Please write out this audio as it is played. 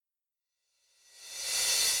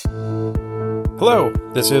Hello,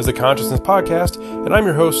 this is the Consciousness Podcast, and I'm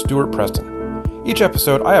your host, Stuart Preston. Each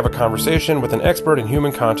episode, I have a conversation with an expert in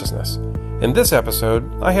human consciousness. In this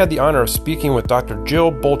episode, I had the honor of speaking with Dr.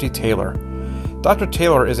 Jill Bolte Taylor. Dr.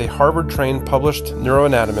 Taylor is a Harvard-trained published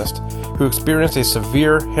neuroanatomist who experienced a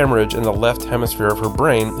severe hemorrhage in the left hemisphere of her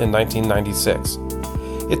brain in 1996.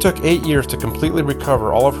 It took 8 years to completely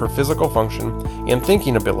recover all of her physical function and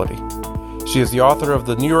thinking ability. She is the author of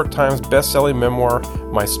the New York Times best-selling memoir,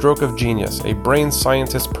 My Stroke of Genius, A Brain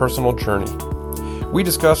Scientist's Personal Journey. We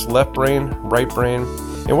discuss left brain, right brain,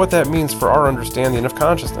 and what that means for our understanding of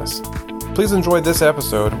consciousness. Please enjoy this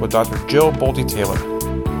episode with Dr. Jill Bolte Taylor.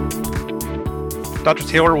 Dr.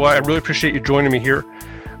 Taylor, well, I really appreciate you joining me here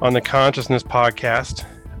on the Consciousness Podcast.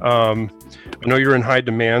 I know you're in high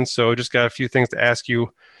demand, so just got a few things to ask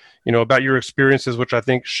you, about your experiences, which I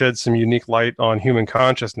think shed some unique light on human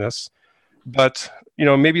consciousness. But,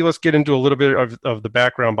 maybe let's get into a little bit of the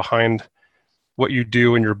background behind what you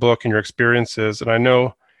do in your book and your experiences. And I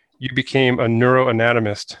know you became a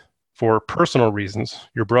neuroanatomist for personal reasons,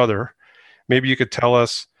 your brother. Maybe you could tell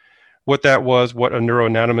us what that was, what a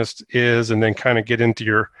neuroanatomist is, and then kind of get into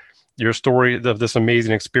your story of this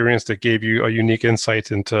amazing experience that gave you a unique insight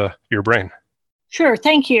into your brain. Sure.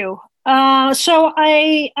 Thank you. So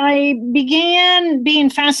I began being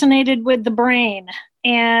fascinated with the brain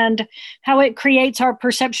and how it creates our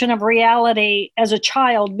perception of reality as a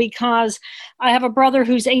child, because I have a brother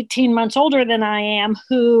who's 18 months older than I am,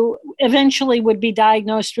 who eventually would be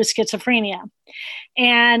diagnosed with schizophrenia.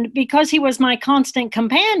 And because he was my constant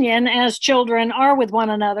companion, as children are with one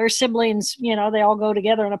another, siblings, they all go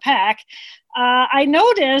together in a pack, I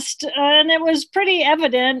noticed, and it was pretty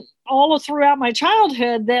evident all throughout my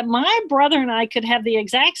childhood, that my brother and I could have the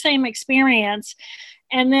exact same experience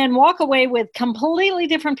and then walk away with completely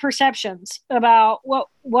different perceptions about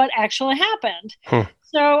what actually happened.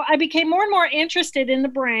 So I became more and more interested in the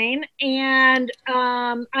brain, and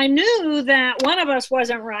I knew that one of us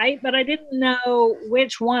wasn't right, but I didn't know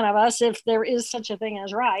which one of us, if there is such a thing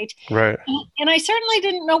as right. Right. And I certainly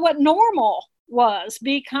didn't know what normal was,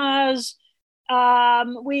 because there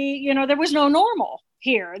was no normal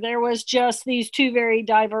here. There was just these two very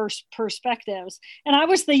diverse perspectives. And I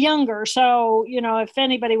was the younger, so, if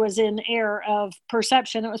anybody was in error of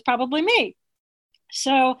perception, it was probably me.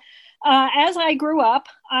 So as I grew up,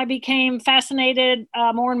 I became fascinated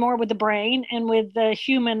more and more with the brain and with the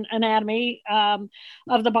human anatomy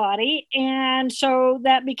of the body. And so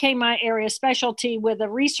that became my area of specialty, with a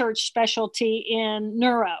research specialty in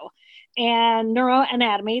neuro and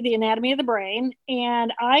neuroanatomy, the anatomy of the brain.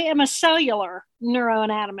 And I am a cellular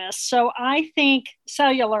neuroanatomist. So I think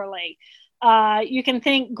cellularly. You can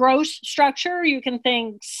think gross structure, you can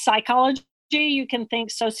think psychology, you can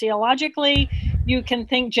think sociologically, you can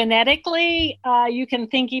think genetically, you can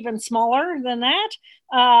think even smaller than that.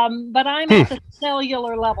 But I'm at the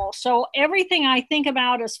cellular level. So everything I think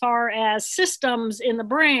about as far as systems in the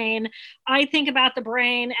brain, I think about the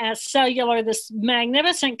brain as cellular, this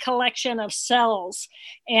magnificent collection of cells,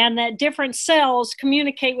 and that different cells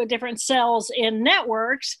communicate with different cells in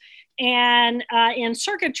networks and in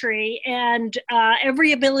circuitry, and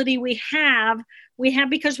every ability we have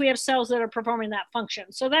because we have cells that are performing that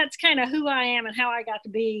function. So that's kind of who I am and how I got to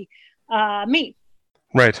be me.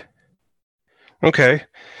 Right. Okay.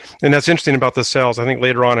 And that's interesting about the cells. I think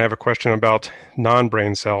later on I have a question about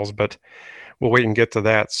non-brain cells, but we'll wait and get to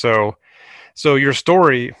that. So your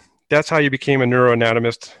story, that's how you became a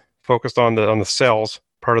neuroanatomist, focused on the cells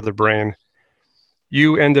part of the brain.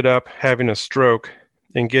 You ended up having a stroke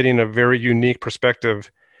and getting a very unique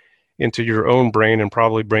perspective into your own brain and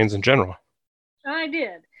probably brains in general. I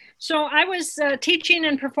did. So I was teaching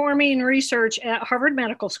and performing research at Harvard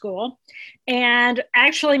Medical School, and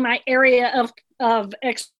actually my area of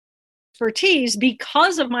expertise,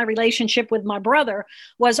 because of my relationship with my brother,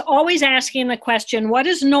 was always asking the question, what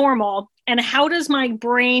is normal and how does my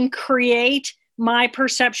brain create my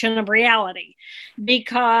perception of reality?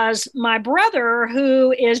 Because my brother,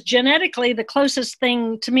 who is genetically the closest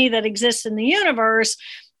thing to me that exists in the universe,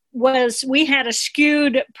 we had a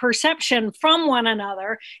skewed perception from one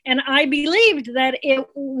another. And I believed that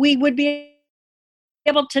we would be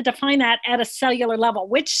able to define that at a cellular level,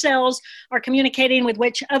 which cells are communicating with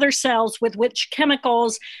which other cells, with which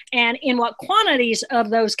chemicals, and in what quantities of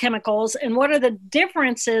those chemicals, and what are the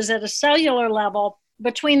differences at a cellular level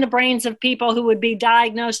between the brains of people who would be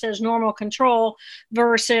diagnosed as normal control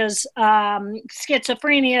versus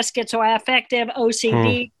schizophrenia, schizoaffective,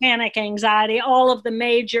 OCD, panic, anxiety, all of the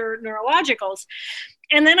major neurologicals.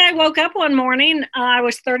 And then I woke up one morning, I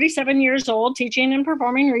was 37 years old, teaching and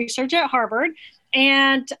performing research at Harvard,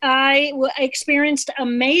 and I experienced a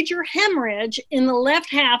major hemorrhage in the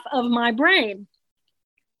left half of my brain.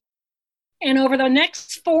 And over the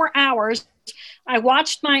next 4 hours, I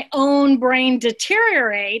watched my own brain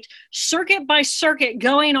deteriorate circuit by circuit,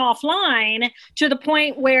 going offline to the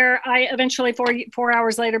point where I eventually, 4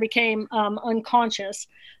 hours later, became unconscious.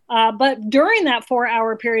 But during that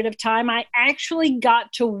 4-hour period of time, I actually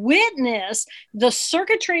got to witness the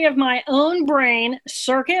circuitry of my own brain,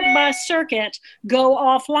 circuit by circuit, go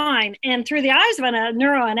offline. And through the eyes of a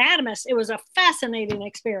neuroanatomist, it was a fascinating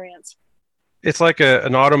experience. It's like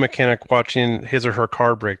an auto mechanic watching his or her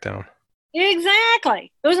car break down.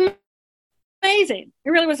 Exactly. It was amazing. It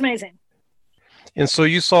really was amazing. And so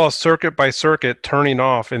you saw circuit by circuit turning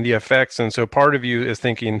off and the effects. And so part of you is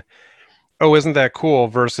thinking, oh, isn't that cool?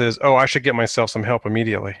 Versus, oh, I should get myself some help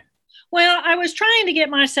immediately. Well, I was trying to get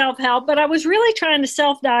myself help, but I was really trying to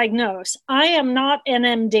self-diagnose. I am not an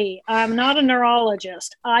MD. I'm not a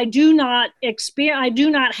neurologist. I do not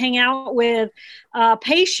hang out with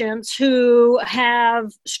patients who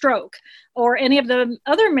have stroke or any of the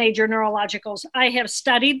other major neurologicals. I have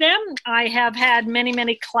studied them. I have had many,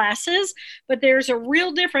 many classes, but there's a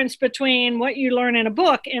real difference between what you learn in a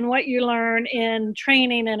book and what you learn in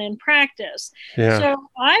training and in practice. Yeah. So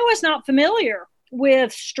I was not familiar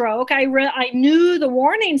with stroke. I knew the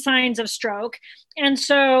warning signs of stroke. And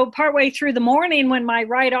so partway through the morning, when my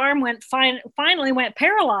right arm finally went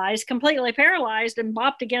paralyzed, completely paralyzed, and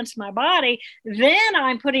bopped against my body, then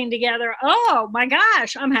I'm putting together, oh my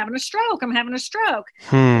gosh, I'm having a stroke.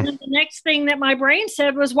 And then the next thing that my brain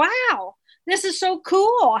said was, wow, this is so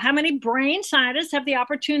cool. How many brain scientists have the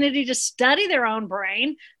opportunity to study their own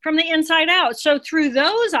brain from the inside out? So through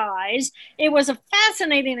those eyes, it was a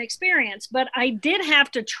fascinating experience, but I did have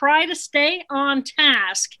to try to stay on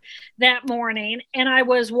task that morning. And I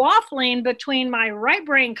was waffling between my right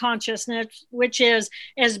brain consciousness, which is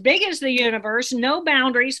as big as the universe, no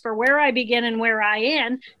boundaries for where I begin and where I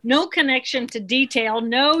end, no connection to detail,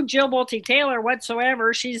 no Jill Bolte Taylor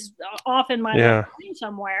whatsoever. She's off in my left brain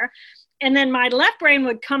somewhere. And then my left brain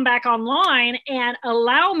would come back online and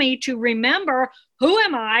allow me to remember, who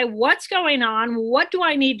am I? What's going on? What do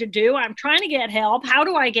I need to do? I'm trying to get help. How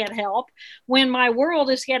do I get help when my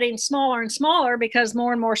world is getting smaller and smaller because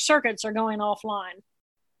more and more circuits are going offline?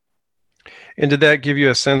 And did that give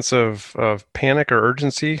you a sense of panic or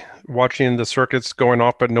urgency watching the circuits going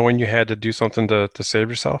off, but knowing you had to do something to save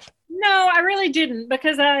yourself? No, I really didn't,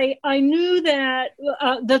 because I knew that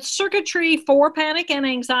the circuitry for panic and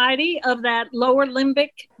anxiety of that lower limbic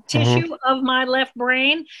tissue of my left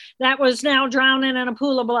brain, that was now drowning in a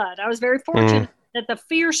pool of blood. I was very fortunate that the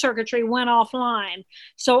fear circuitry went offline.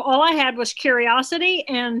 So all I had was curiosity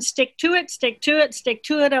and stick to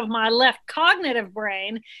it of my left cognitive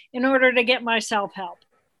brain in order to get myself help.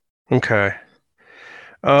 Okay.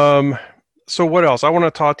 So what else? I want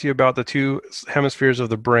to talk to you about the two hemispheres of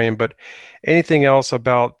the brain, but anything else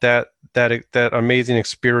about that amazing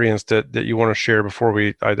experience that you want to share before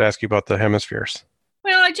I'd ask you about the hemispheres?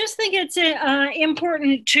 Well, I just think it's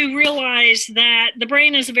important to realize that the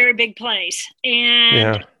brain is a very big place.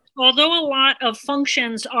 And although a lot of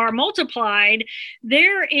functions are multiplied,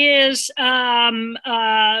 there is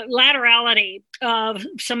laterality of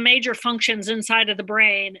some major functions inside of the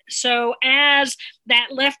brain. So as that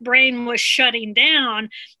left brain was shutting down,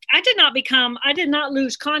 I did not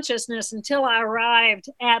lose consciousness until I arrived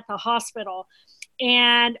at the hospital.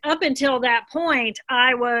 And up until that point,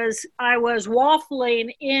 I was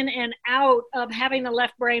waffling in and out of having the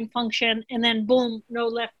left brain function, and then boom, no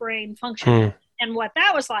left brain function. And what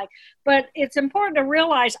that was like. But it's important to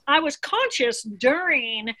realize I was conscious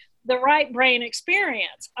during the right brain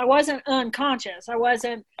experience. I wasn't unconscious. I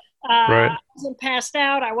wasn't passed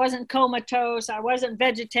out. I wasn't comatose. I wasn't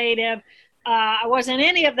vegetative. I wasn't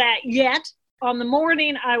any of that yet. On the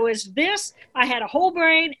morning I had a whole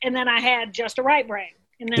brain, and then I had just a right brain.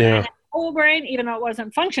 And then I had a whole brain, even though it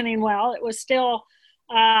wasn't functioning well, it was still,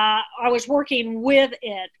 I was working with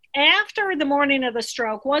it. After the morning of the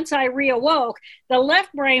stroke, once I reawoke, the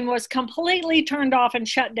left brain was completely turned off and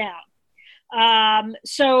shut down.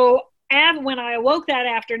 So when I awoke that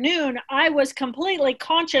afternoon, I was completely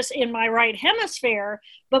conscious in my right hemisphere,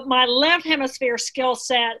 but my left hemisphere skill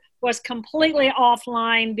set was completely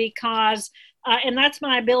offline because, and that's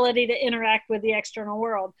my ability to interact with the external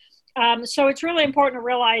world. So it's really important to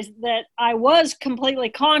realize that I was completely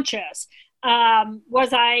conscious.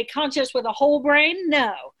 Was I conscious with a whole brain?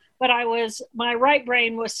 No. But my right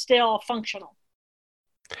brain was still functional.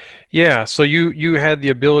 Yeah. So you had the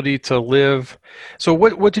ability to live. So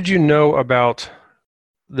what did you know about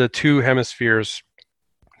the two hemispheres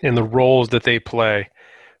and the roles that they play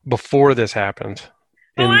before this happened.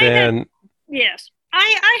 Oh, And then, yes.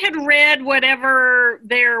 I had read whatever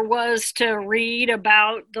there was to read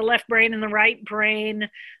about the left brain and the right brain.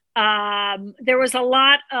 There was a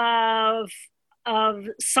lot of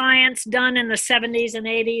science done in the 70s and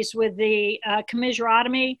 80s with the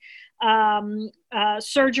commissurotomy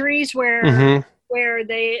surgeries where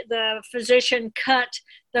the physician cut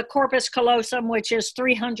the corpus callosum, which is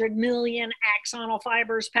 300 million axonal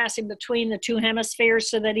fibers passing between the two hemispheres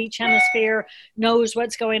so that each hemisphere knows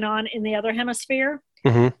what's going on in the other hemisphere.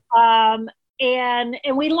 And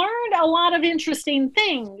we learned a lot of interesting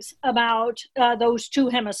things about those two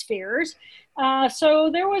hemispheres. So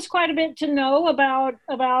there was quite a bit to know about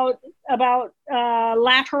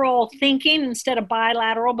lateral thinking instead of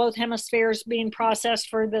bilateral, both hemispheres being processed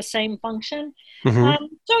for the same function.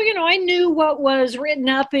 So, I knew what was written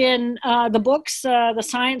up in the books, the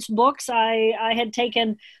science books. I had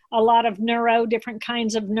taken a lot of different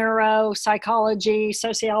kinds of psychology,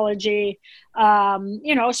 sociology, so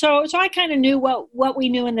I kind of knew what we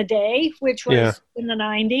knew in the day, which was in the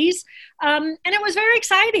 90s. And it was very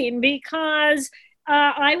exciting because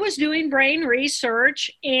I was doing brain research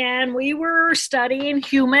and we were studying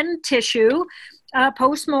human tissue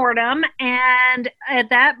post-mortem. And at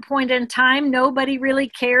that point in time, nobody really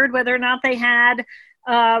cared whether or not they had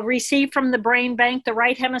received from the brain bank the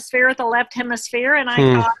right hemisphere or the left hemisphere. And I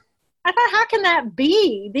thought, how can that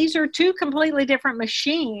be? These are two completely different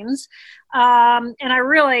machines. And I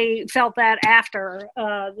really felt that after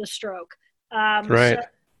the stroke. right.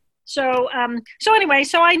 So anyway,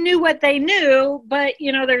 so I knew what they knew, but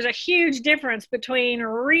there's a huge difference between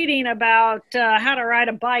reading about how to ride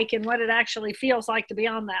a bike and what it actually feels like to be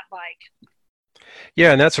on that bike.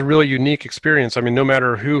 Yeah, and that's a really unique experience. I mean, no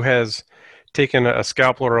matter who has taken a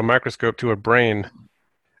scalpel or a microscope to a brain,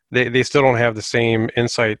 they still don't have the same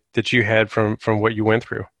insight that you had from what you went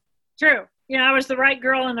through. True. Yeah, I was the right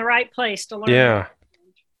girl in the right place to learn. Yeah.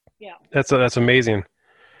 Yeah. That's amazing.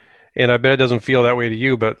 And I bet it doesn't feel that way to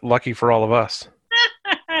you, but lucky for all of us.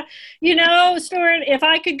 Stuart, if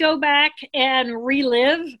I could go back and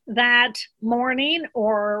relive that morning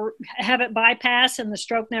or have it bypass and the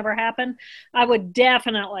stroke never happened, I would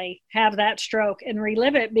definitely have that stroke and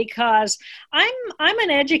relive it because I'm an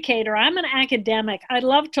educator. I'm an academic. I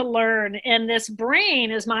love to learn, and this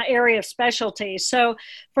brain is my area of specialty. So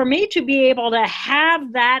for me to be able to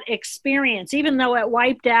have that experience, even though it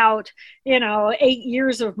wiped out, 8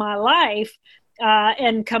 years of my life,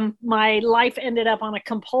 my life ended up on a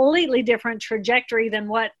completely different trajectory than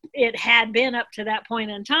what it had been up to that point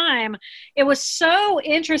in time. It was so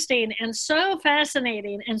interesting and so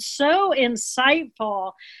fascinating and so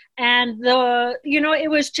insightful. And it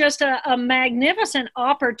was just a magnificent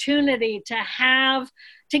opportunity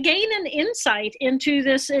to gain an insight into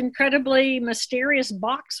this incredibly mysterious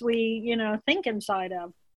box we, think inside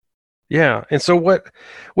of. Yeah. And so what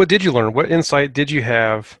did you learn? What insight did you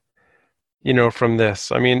have, from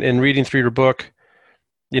this? I mean, in reading through your book,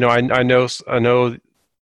 I know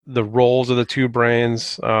the roles of the two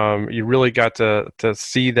brains. You really got to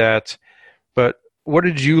see that. But what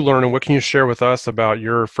did you learn, and what can you share with us about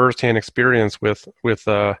your firsthand experience with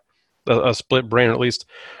a split brain, or at least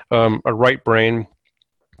a right brain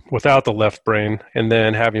without the left brain, and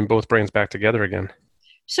then having both brains back together again?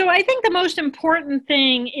 So I think the most important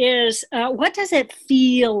thing is what does it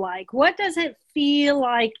feel like? What does it feel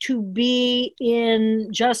like to be in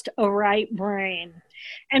just a right brain?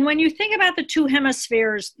 And when you think about the two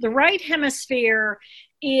hemispheres, the right hemisphere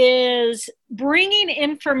is bringing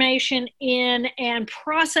information in and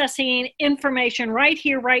processing information right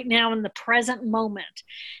here, right now in the present moment.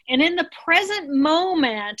 And in the present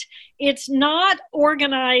moment, it's not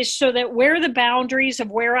organized so that where the boundaries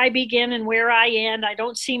of where I begin and where I end, I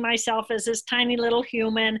don't see myself as this tiny little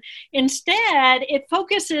human. Instead, it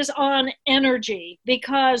focuses on energy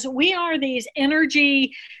because we are these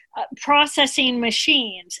energy processing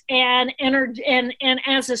machines and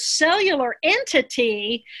as a cellular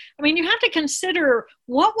entity, I mean, you have to consider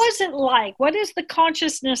what was it like? What is the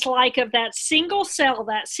consciousness like of that single cell,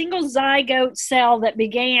 that single zygote cell that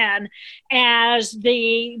began as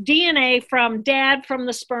the DNA from dad from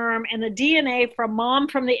the sperm and the DNA from mom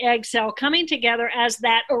from the egg cell coming together as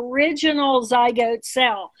that original zygote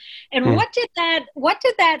cell? And what did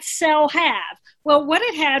that cell have? Well, what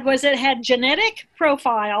it had genetic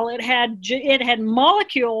profile. It had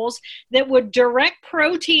molecules that would direct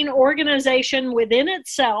protein organization within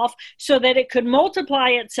itself so that it could multiply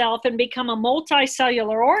multiply itself and become a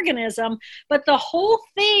multicellular organism. But the whole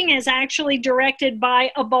thing is actually directed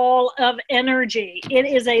by a ball of energy. It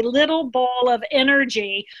is a little ball of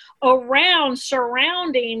energy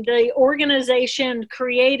surrounding the organization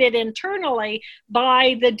created internally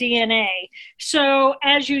by the DNA. So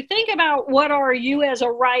as you think about what are you as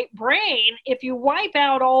a right brain, if you wipe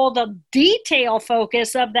out all the detail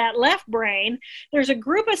focus of that left brain, there's a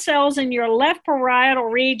group of cells in your left parietal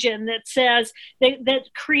region that says that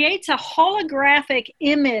creates a holographic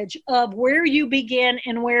image of where you begin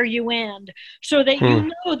and where you end, so that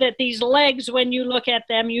you know that these legs, when you look at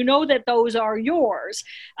them, you know that those are yours.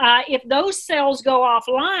 If those cells go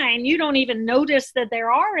offline, you don't even notice that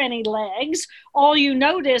there are any legs. All you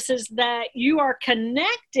notice is that you are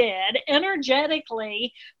connected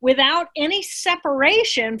energetically without any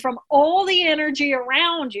separation from all the energy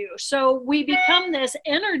around you. So we become this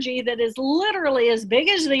energy that is literally as big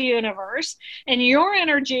as the universe, and your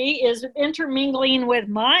energy is intermingling with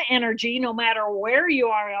my energy no matter where you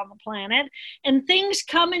are on the planet, and things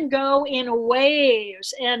come and go in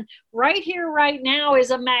waves. And right here, right now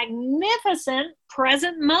is a magnificent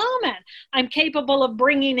present moment. I'm capable of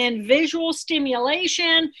bringing in visual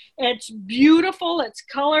stimulation. It's beautiful, it's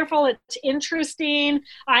colorful, it's interesting.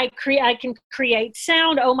 I can create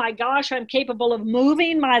sound. Oh my gosh, I'm capable of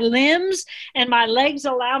moving my limbs, and my legs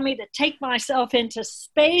allow me to take myself into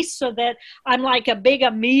space so that I'm like a big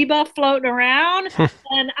amoeba floating around.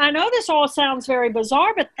 And I know this all sounds very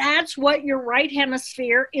bizarre, but that's what your right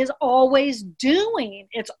hemisphere is always doing.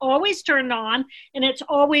 It's always turned on, and it's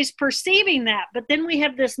always perceiving that. But then we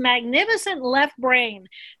have this magnificent left brain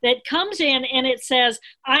that comes in and it says,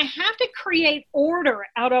 I have to create order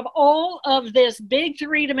out of all of this big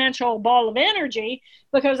three-dimensional ball of energy,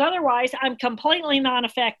 because otherwise I'm completely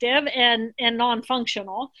non-effective and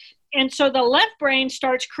non-functional. And so the left brain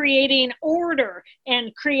starts creating order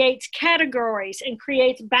and creates categories and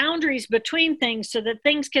creates boundaries between things so that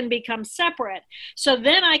things can become separate. So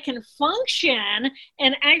then I can function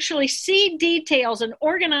and actually see details and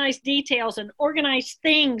organize things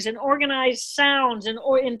and organize sounds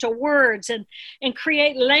or into words and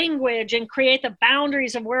create language and create the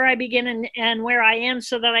boundaries of where I begin and where I end,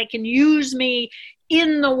 so that I can use me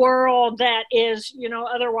in the world that is,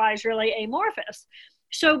 otherwise really amorphous.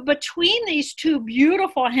 So between these two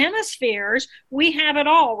beautiful hemispheres, we have it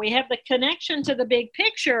all. We have the connection to the big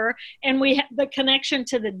picture, and we have the connection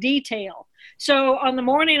to the detail. So on the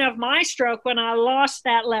morning of my stroke, when I lost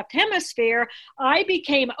that left hemisphere, I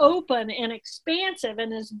became open and expansive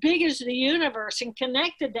and as big as the universe and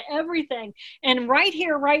connected to everything. And right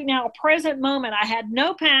here, right now, present moment, I had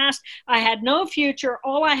no past, I had no future.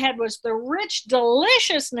 All I had was the rich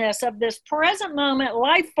deliciousness of this present moment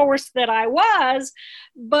life force that I was,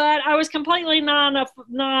 but I was completely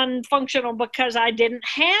non-functional because I didn't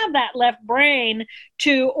have that left brain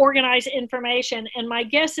to organize information. And my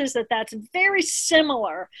guess is that that's very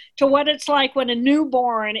similar to what it's like when a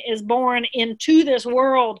newborn is born into this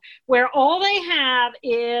world, where all they have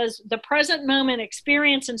is the present moment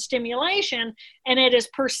experience and stimulation, and it is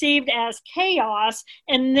perceived as chaos.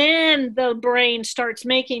 And then the brain starts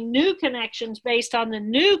making new connections based on the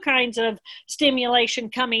new kinds of stimulation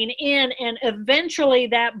coming in, and eventually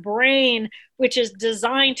that brain, which is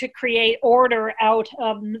designed to create order out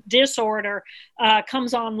of disorder,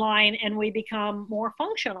 comes online, and we become more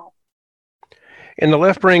functional. And the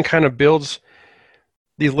left brain kind of builds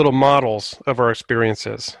these little models of our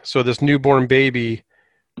experiences. So this newborn baby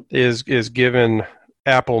is given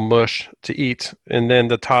apple mush to eat, and then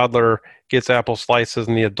the toddler gets apple slices,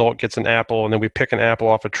 and the adult gets an apple, and then we pick an apple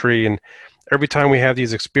off a tree. And every time we have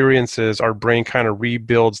these experiences, our brain kind of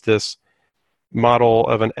rebuilds this model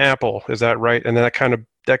of an apple. Is that right? And then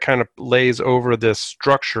that kind of lays over this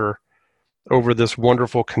structure, over this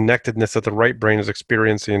wonderful connectedness that the right brain is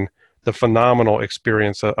experiencing, the phenomenal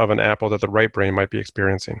experience of an apple that the right brain might be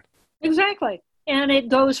experiencing. Exactly. And it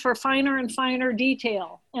goes for finer and finer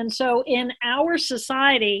detail. And so in our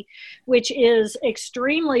society, which is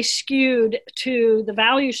extremely skewed to the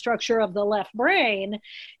value structure of the left brain,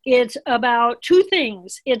 it's about two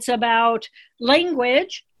things. It's about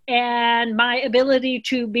language and my ability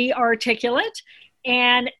to be articulate,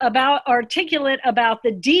 and articulate about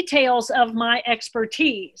the details of my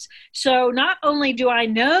expertise. So not only do I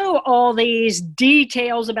know all these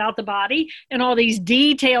details about the body and all these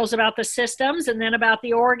details about the systems, and then about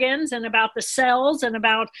the organs and about the cells and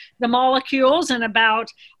about the molecules and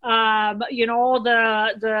about all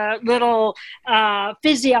the little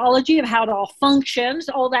physiology of how it all functions,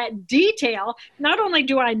 all that detail. Not only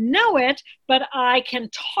do I know it, but I can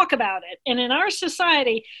talk about it. And in our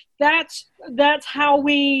society, that's how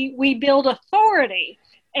we build authority.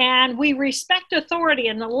 and we respect authority.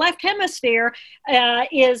 And the left hemisphere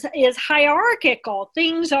is hierarchical.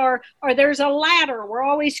 Things are there's a ladder. We're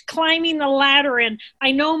always climbing the ladder, and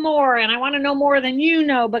I know more, and I want to know more than you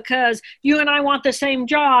know because you and I want the same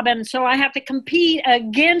job, and so I have to compete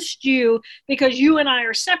against you because you and I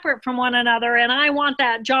are separate from one another, and I want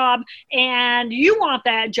that job and you want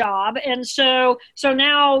that job. And so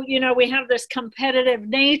now, we have this competitive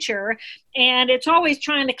nature, and it's always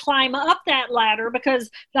trying to climb up that ladder, because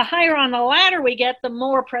the higher on the ladder we get, the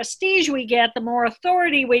more prestige we get, the more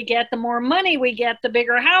authority we get, the more money we get, the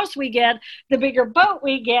bigger house we get, the bigger boat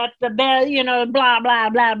we get, the blah, blah,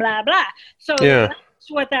 blah, blah, blah. So that's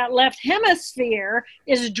what that left hemisphere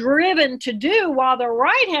is driven to do, while the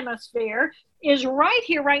right hemisphere is right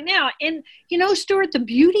here, right now. And, Stuart, the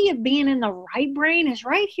beauty of being in the right brain is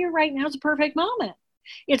right here, right now is a perfect moment.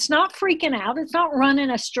 It's not freaking out. It's not running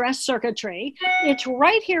a stress circuitry. It's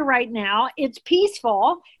right here, right now. It's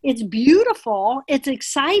peaceful. It's beautiful. It's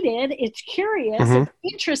excited. It's curious. It's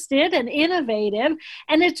interested and innovative.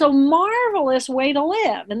 And it's a marvelous way to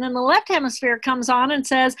live. And then the left hemisphere comes on and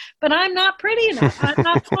says, but I'm not pretty enough. I'm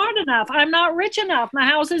not smart enough. I'm not rich enough. My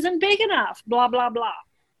house isn't big enough. Blah, blah, blah.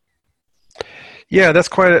 Yeah, that's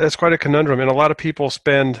quite a conundrum. And a lot of people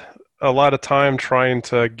spend a lot of time trying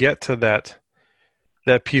to get to that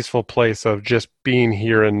peaceful place of just being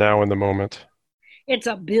here and now in the moment. It's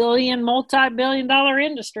a multi-billion dollar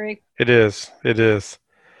industry. It is.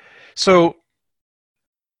 So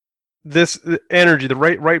this energy, the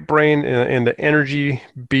right brain and the energy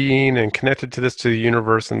being and connected to the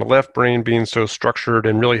universe, and the left brain being so structured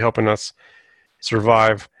and really helping us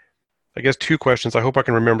survive. I guess two questions. I hope I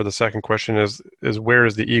can remember the second question is where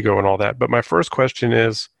is the ego and all that. But my first question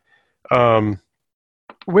is,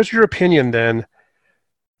 what's your opinion then?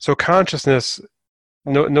 So consciousness,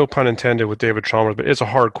 no pun intended with David Chalmers, but it's a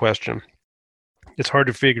hard question. It's hard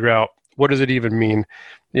to figure out, what does it even mean?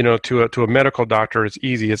 To a medical doctor, it's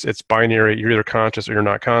easy. It's binary. You're either conscious or you're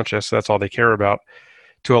not conscious. That's all they care about.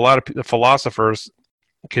 To a lot of philosophers,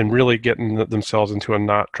 can really get themselves into a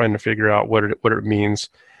knot trying to figure out what it means.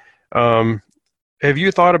 Have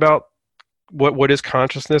you thought about what is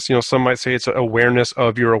consciousness? Some might say it's awareness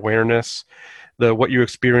of your awareness. What you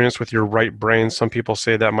experience with your right brain. Some people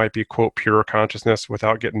say that might be, quote, pure consciousness,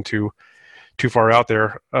 without getting too far out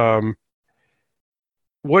there.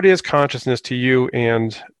 What is consciousness to you,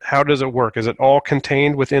 and how does it work? Is it all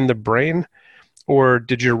contained within the brain, or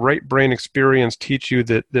did your right brain experience teach you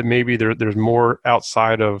that maybe there's more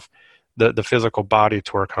outside of the physical body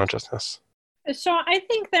to our consciousness? So I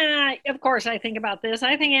think that, of course, I think about this.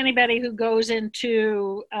 I think anybody who goes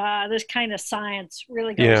into this kind of science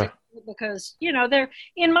really goes into it, because, there,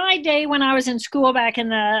 in my day when I was in school back in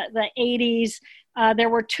the 80s, there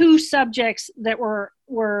were two subjects that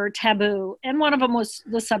were taboo, and one of them was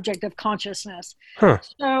the subject of consciousness.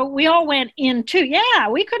 So we all went into,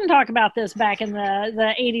 we couldn't talk about this back in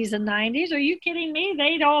the 80s and 90s. Are you kidding me?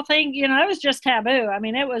 They'd all think, it was just taboo. I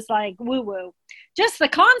mean, it was like woo-woo. Just the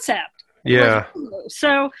concept. Yeah.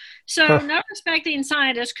 So no respecting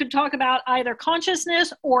scientist could talk about either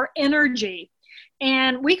consciousness or energy.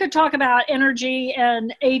 And we could talk about energy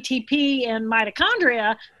and ATP and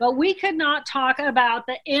mitochondria, but we could not talk about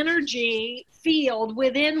the energy field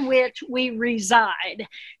within which we reside.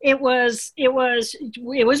 It was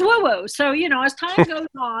woo-woo. So, as time goes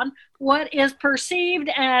on, what is perceived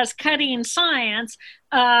as cutting science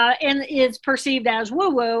and is perceived as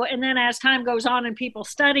woo-woo. And then as time goes on and people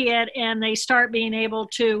study it and they start being able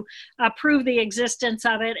to prove the existence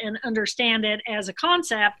of it and understand it as a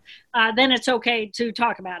concept, then it's okay to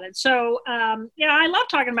talk about it. So, I love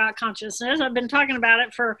talking about consciousness. I've been talking about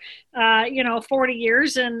it for, 40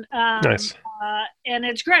 years, and nice. And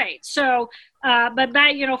it's great. So, but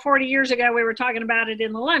back, 40 years ago, we were talking about it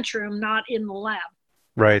in the lunchroom, not in the lab.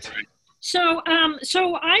 Right. So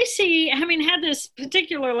I see, having had this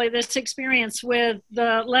experience with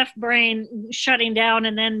the left brain shutting down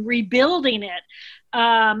and then rebuilding it,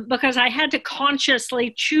 because I had to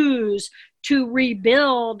consciously choose to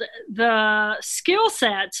rebuild the skill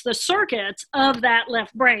sets, the circuits of that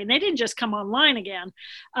left brain. They didn't just come online again.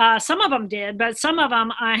 Some of them did, but some of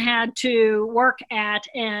them I had to work at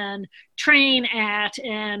and train at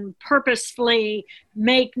and purposefully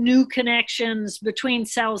make new connections between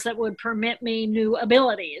cells that would permit me new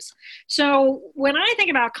abilities. So when I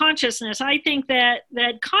think about consciousness, I think that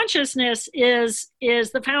consciousness is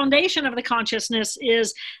the foundation of the consciousness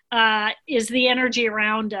is the energy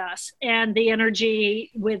around us and the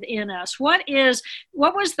energy within us. What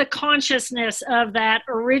was the consciousness of that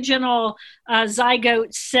original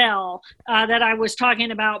zygote cell that I was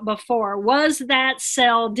talking about before? Was that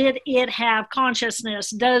cell, did it it have consciousness?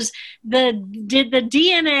 Did the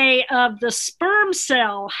DNA of the sperm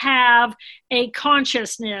cell have a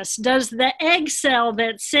consciousness? Does the egg cell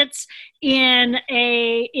that sits in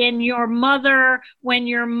your mother when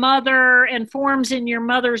your mother and forms in your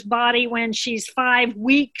mother's body when she's 5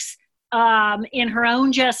 weeks in her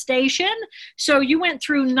own gestation? So you went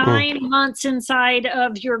through 9 months inside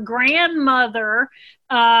of your grandmother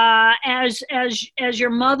as your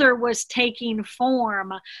mother was taking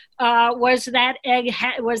form. Was that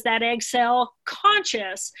egg cell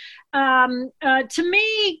conscious? To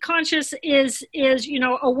me, conscious is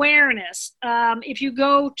awareness. If you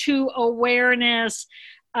go to awareness,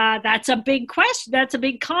 that's a big question. That's a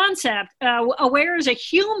big concept. Aware as a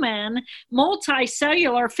human,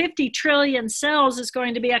 multicellular, 50 trillion cells is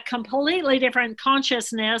going to be a completely different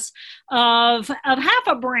consciousness of half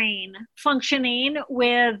a brain functioning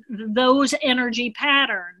with those energy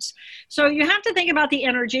patterns. So you have to think about the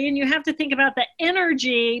energy, and you have to think about the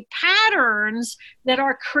energy patterns that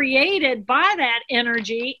are created by that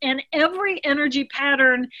energy. And every energy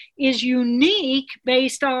pattern is unique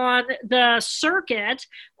based on the circuit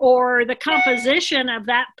or the composition of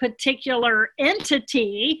that particular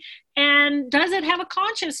entity. And does it have a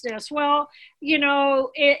consciousness? Well,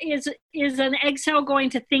 is an egg cell going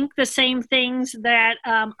to think the same things that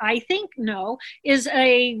I think? No. Is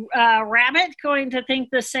a rabbit going to think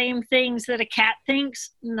the same things that a cat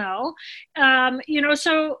thinks? No.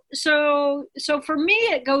 So for me,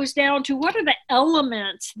 it goes down to what are the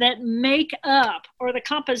elements that make up or the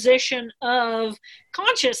composition of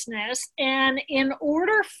consciousness. And in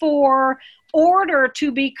order for order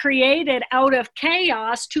to be created out of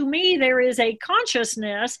chaos, to me, there is a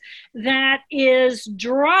consciousness that is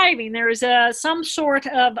driving. There is some sort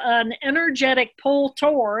of an energetic pull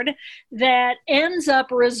toward that ends up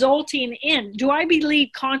resulting in. Do I believe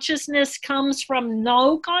consciousness comes from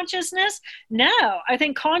no consciousness? No, I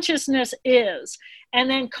think consciousness is. And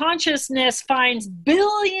then consciousness finds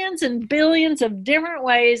billions and billions of different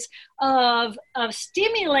ways of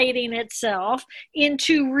stimulating itself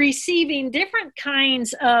into receiving different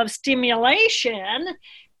kinds of stimulation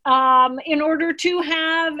in order to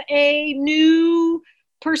have a new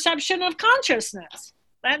perception of consciousness.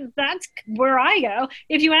 That's where I go.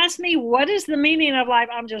 If you ask me what is the meaning of life,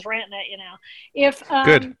 I'm just ranting at you now.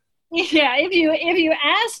 Good. Yeah, if you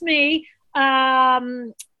ask me,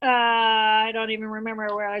 I don't even remember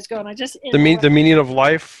where I was going. The meaning of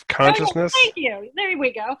life, consciousness. Oh, thank you. There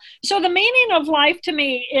we go. So the meaning of life to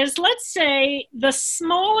me is, let's say, the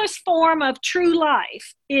smallest form of true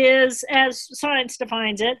life is, as science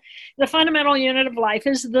defines it, the fundamental unit of life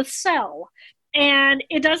is the cell. And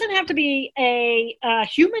it doesn't have to be a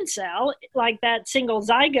human cell like that single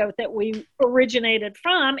zygote that we originated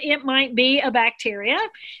from. It might be a bacteria.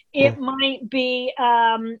 It might be,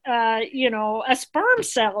 a sperm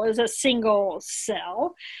cell is a single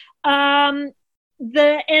cell. The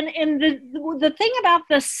thing about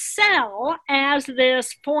the cell as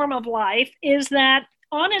this form of life is that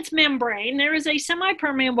on its membrane, there is a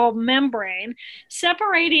semi-permeable membrane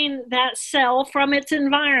separating that cell from its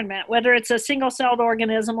environment, whether it's a single-celled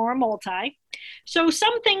organism or a multi. So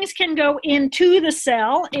some things can go into the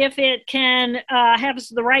cell if it can have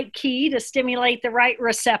the right key to stimulate the right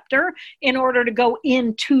receptor in order to go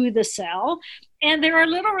into the cell. And there are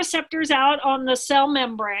little receptors out on the cell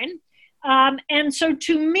membrane. And so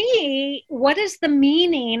to me, what is the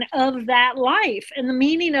meaning of that life? And the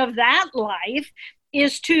meaning of that life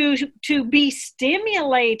is to be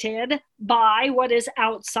stimulated by what is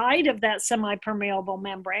outside of that semi-permeable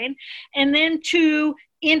membrane, and then to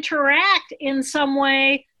interact in some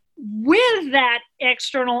way with that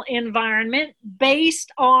external environment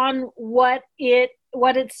based on what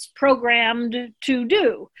it's programmed to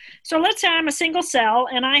do. So let's say I'm a single cell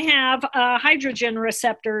and I have hydrogen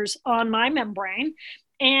receptors on my membrane,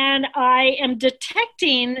 and I am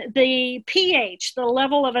detecting the pH, the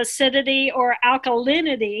level of acidity or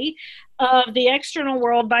alkalinity of the external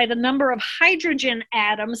world by the number of hydrogen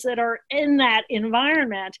atoms that are in that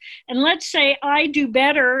environment. And let's say I do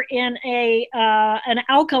better in an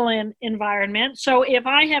alkaline environment. So if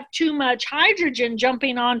I have too much hydrogen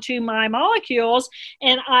jumping onto my molecules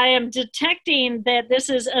and I am detecting that this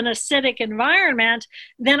is an acidic environment,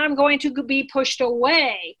 then I'm going to be pushed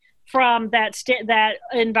away from that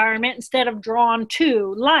environment instead of drawn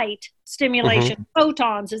to. Light stimulation.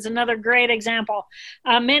 Photons is another great example.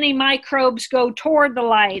 Many microbes go toward the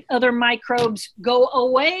light. Other microbes go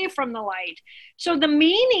away from the light. So the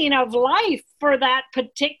meaning of life for that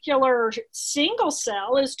particular single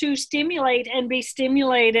cell is to stimulate and be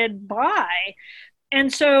stimulated by.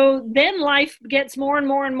 And so then life gets more and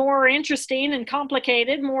more and more interesting and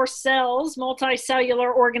complicated. More cells,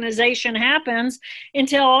 multicellular organization happens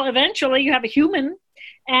until eventually you have a human,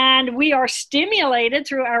 and we are stimulated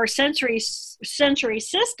through our sensory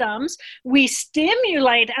systems. We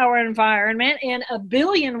stimulate our environment in a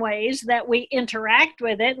billion ways that we interact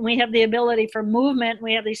with it. And we have the ability for movement.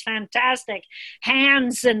 We have these fantastic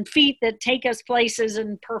hands and feet that take us places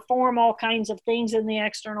and perform all kinds of things in the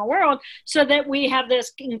external world, so that we have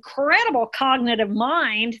this incredible cognitive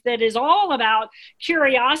mind that is all about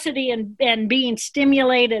curiosity and being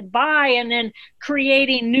stimulated by, and then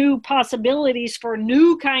creating new possibilities for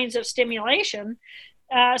new kinds of stimulation.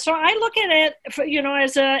 So I look at it,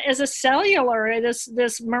 as a cellular,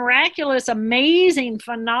 this miraculous, amazing,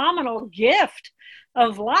 phenomenal gift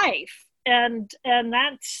of life, and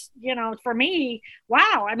that's, for me,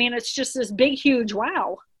 wow. I mean, it's just this big, huge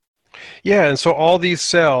wow. Yeah, and so all these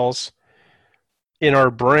cells in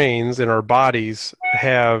our brains, in our bodies,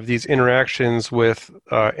 have these interactions with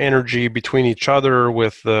energy between each other,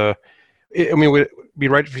 with the, would it be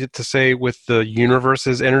right to say with the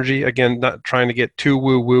universe's energy? Again, not trying to get too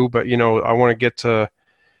woo-woo, but, I want to get to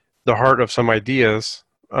the heart of some ideas.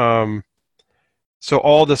 So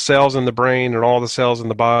all the cells in the brain and all the cells in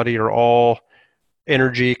the body are all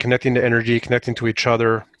energy, connecting to each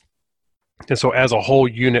other. And so as a whole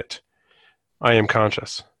unit, I am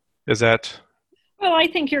conscious. Is that... Well, I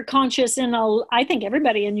think you're conscious I think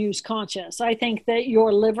everybody in you is conscious. I think that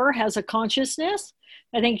your liver has a consciousness.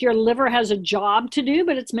 I think your liver has a job to do,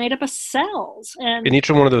 but it's made up of cells. And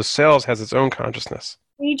each one of those cells has its own consciousness.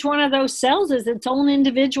 Each one of those cells is its own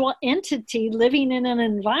individual entity living in an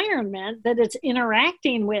environment that it's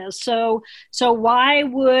interacting with. So why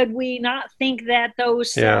would we not think that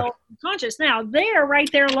those cells are conscious? Now,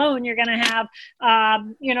 right there alone, you're going to have,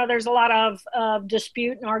 there's a lot of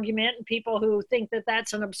dispute and argument, and people who think that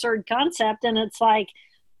that's an absurd concept. And it's like,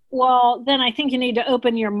 well, then I think you need to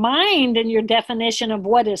open your mind and your definition of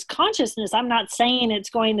what is consciousness. I'm not saying it's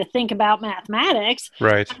going to think about mathematics.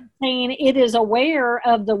 Right. I'm saying it is aware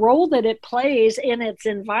of the role that it plays in its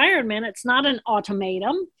environment. It's not an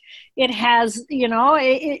automaton. It has,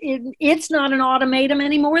 it's not an automaton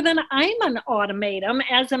any more than I'm an automaton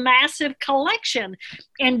as a massive collection.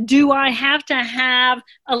 And do I have to have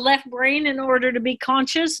a left brain in order to be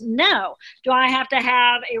conscious? No. Do I have to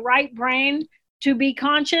have a right brain to be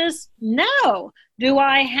conscious? No. Do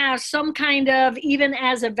I have some kind of, even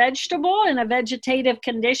as a vegetable in a vegetative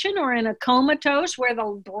condition or in a comatose where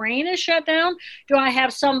the brain is shut down, do I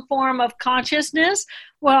have some form of consciousness?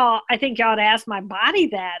 Well, I think you ought to ask my body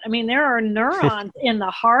that. I mean, there are neurons in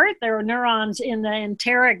the heart. There are neurons in the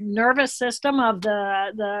enteric nervous system of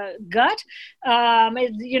the gut.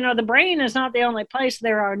 The brain is not the only place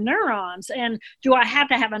there are neurons. And do I have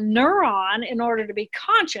to have a neuron in order to be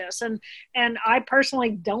conscious? And I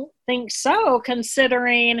personally don't think so,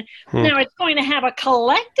 considering now it's going to have a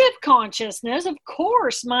collective consciousness, of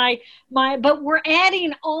course, but we're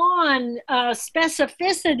adding on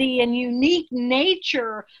specificity and unique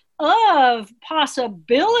nature of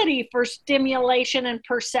possibility for stimulation and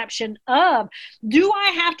perception of. Do I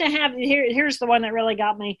have to have, here's the one that really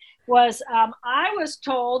got me, was I was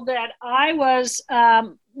told that I was,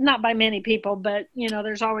 not by many people, but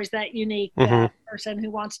there's always that unique person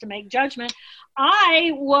who wants to make judgment.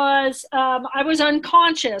 I was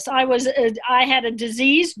unconscious. I had a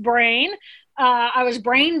diseased brain. I was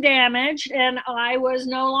brain damaged, and I was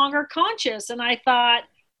no longer conscious. And I thought,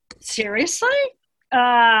 seriously?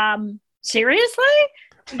 Seriously?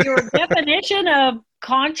 Your definition of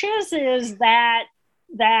conscious is that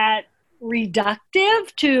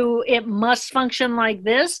reductive to it must function like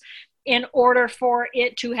this in order for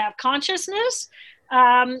it to have consciousness?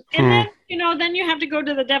 And then you have to go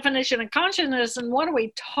to the definition of consciousness, and what are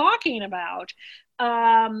we talking about?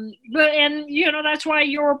 That's why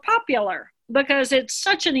you're popular, because it's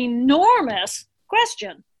such an enormous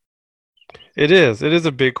question. It is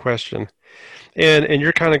a big question. And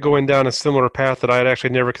you're kind of going down a similar path that I had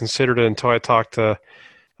actually never considered it until I talked to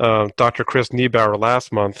Dr. Chris Niebauer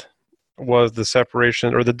last month, was the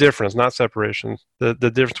separation, or the difference, not separation, the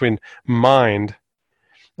difference between mind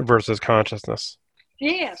versus consciousness.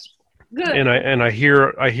 Yes, good. And I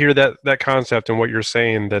hear that concept and what you're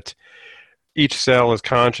saying, that each cell is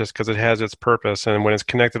conscious because it has its purpose, and when it's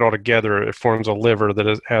connected all together, it forms a liver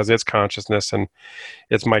that has its consciousness, and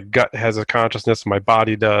it's my gut has a consciousness, my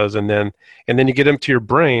body does, and then you get into your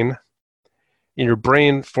brain, and your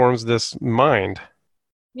brain forms this mind.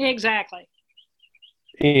 Yeah, exactly.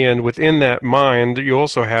 And within that mind, you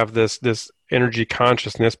also have this energy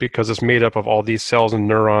consciousness, because it's made up of all these cells and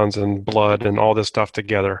neurons and blood and all this stuff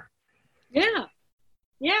together. Yeah.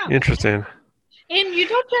 Yeah. Interesting. And you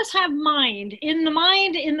don't just have mind. In the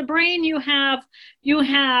mind, in the brain, you have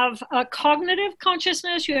a cognitive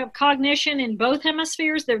consciousness. You have cognition in both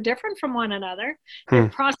hemispheres. They're different from one another. They're Hmm.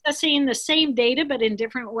 processing the same data, but in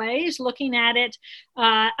different ways. Looking at it,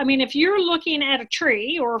 I mean, if you're looking at a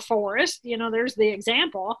tree or a forest, there's the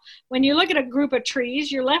example. When you look at a group of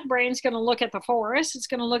trees, your left brain's going to look at the forest. It's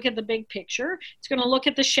going to look at the big picture. It's going to look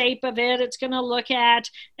at the shape of it. It's going to look at,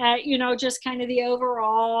 just kind of the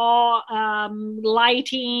overall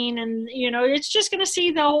lighting, and it's just going to see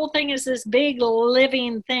the whole thing as this big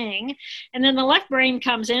living thing. And then the left brain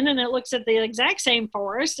comes in and it looks at the exact same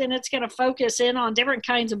forest, and it's going to focus in on different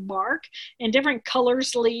kinds of bark and different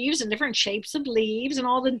colors leaves and different shapes of leaves and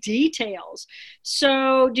all the details.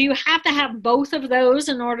 So do you have to have both of those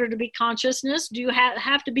in order to be consciousness? Do you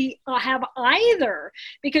have to have either?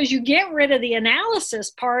 Because you get rid of the analysis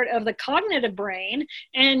part of the cognitive brain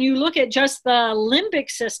and you look at just the limbic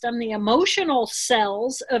system, the emotional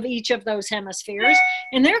cells of each of those hemispheres,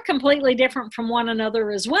 and they're completely different from one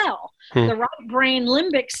another as well. Hmm. The right brain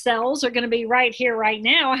limbic cells are going to be right here, right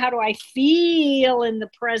now. How do I feel in the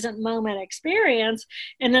present moment experience?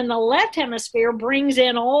 And then the left hemisphere brings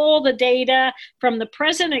in all the data from the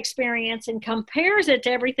present experience and compares it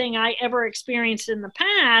to everything I ever experienced in the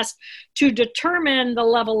past to determine the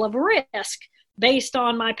level of risk based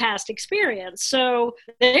on my past experience. So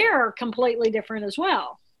they're completely different as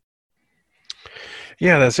well.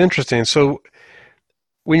 Yeah, that's interesting. So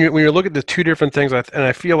when you look at the two different things, and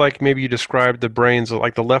I feel like maybe you described the brains,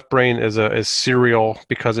 like the left brain is serial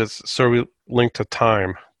because it's so linked to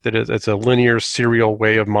time, that it's a linear serial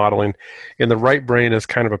way of modeling, and the right brain is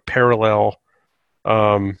kind of a parallel,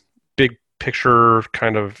 big picture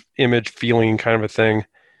kind of image feeling kind of a thing.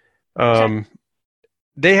 Exactly.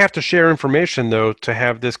 They have to share information though to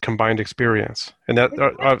have this combined experience, and that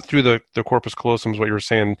through the corpus callosum is what you were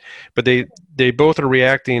saying. But they both are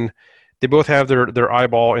reacting. They both have their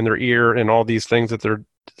eyeball and their ear and all these things that they're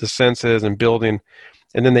the senses and building,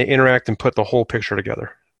 and then they interact and put the whole picture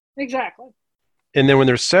together. Exactly. And then when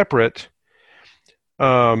they're separate,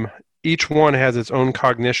 um, each one has its own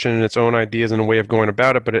cognition and its own ideas and a way of going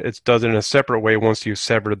about it, but it does it in a separate way once you've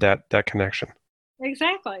severed that connection.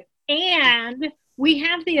 Exactly. And we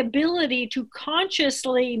have the ability to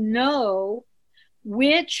consciously know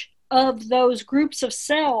which of those groups of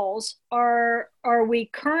cells are we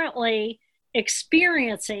currently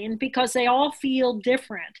experiencing, because they all feel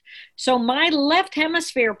different. So my left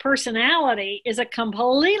hemisphere personality is a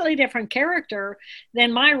completely different character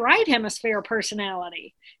than my right hemisphere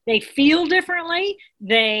personality. They feel differently,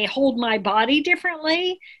 they hold my body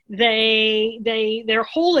differently, their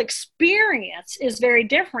whole experience is very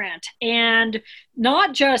different. And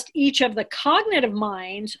not just each of the cognitive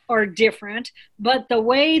minds are different, but the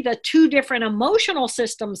way the two different emotional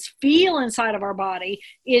systems feel inside of our body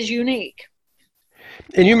is unique.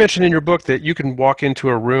 And you mentioned in your book that you can walk into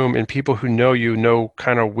a room and people who know you know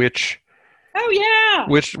kind of Oh yeah.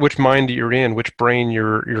 which mind you're in, which brain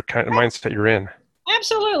your kind of mindset you're in.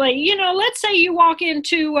 Absolutely. Let's say you walk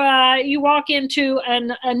into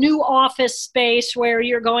a new office space where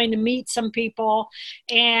you're going to meet some people,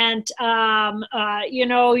 and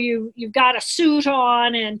you've got a suit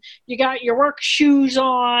on, and you got your work shoes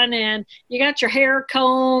on, and you got your hair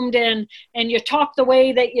combed, and you talk the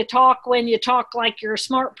way that you talk when you talk like you're a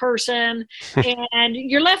smart person, and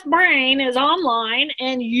your left brain is online,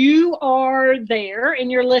 and you are there,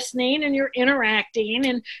 and you're listening, and you're interacting,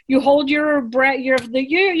 and you hold your breath.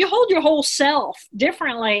 You hold your whole self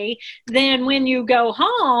differently than when you go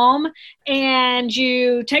home and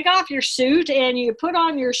you take off your suit and you put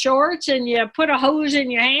on your shorts and you put a hose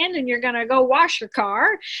in your hand and you're going to go wash your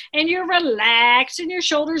car, and you're relaxed and your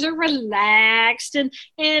shoulders are relaxed, and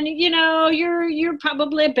you're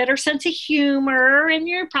probably a better sense of humor, and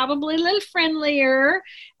you're probably a little friendlier,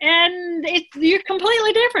 and you're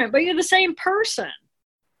completely different, but you're the same person.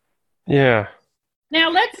 Yeah. Now,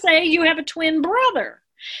 let's say you have a twin brother.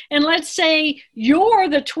 And let's say you're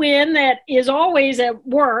the twin that is always at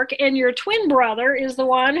work, and your twin brother is the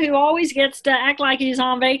one who always gets to act like he's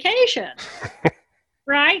on vacation.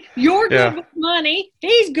 Right? You're Yeah. good with money.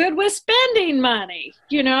 He's good with spending money,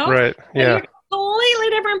 Right. Yeah. You're completely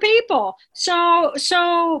different people.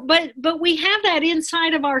 But we have that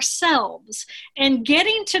inside of ourselves, and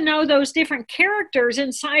getting to know those different characters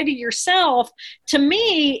inside of yourself, to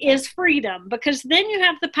me, is freedom, because then you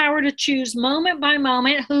have the power to choose moment by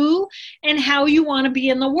moment who and how you want to be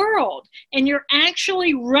in the world. And you're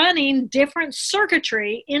actually running different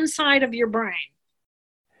circuitry inside of your brain.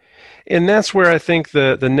 And that's where I think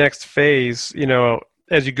the next phase,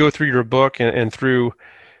 as you go through your book and through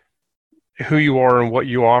who you are and what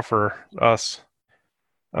you offer us,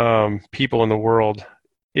 people in the world,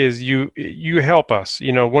 is you help us.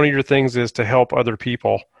 One of your things is to help other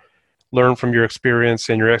people learn from your experience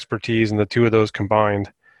and your expertise, and the two of those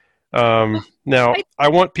combined. Now, I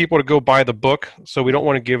want people to go buy the book, so we don't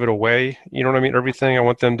want to give it away. You know what I mean? Everything. I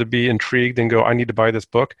want them to be intrigued and go, I need to buy this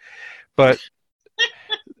book. But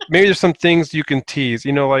maybe there's some things you can tease,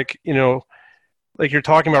 like you're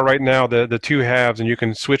talking about right now, the two halves, and you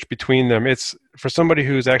can switch between them. It's for somebody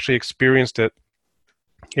who's actually experienced it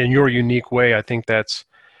in your unique way. I think that's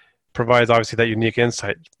provides obviously that unique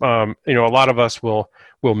insight. A lot of us will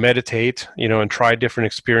meditate, and try different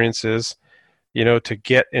experiences, to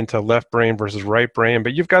get into left brain versus right brain.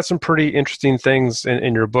 But you've got some pretty interesting things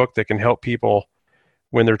in your book that can help people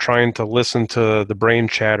when they're trying to listen to the brain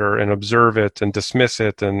chatter and observe it and dismiss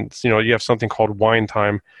it. And, you have something called wine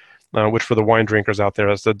time, which for the wine drinkers out there,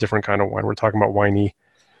 that's a different kind of wine. We're talking about winey,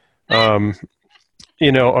 or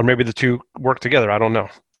maybe the two work together. I don't know.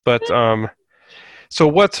 But so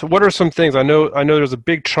what are some things? I know there's a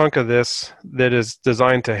big chunk of this that is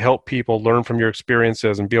designed to help people learn from your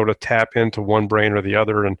experiences and be able to tap into one brain or the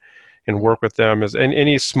other and work with them. And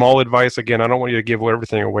any small advice, again, I don't want you to give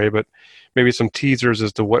everything away, but maybe some teasers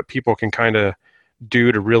as to what people can kind of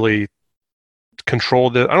do to really control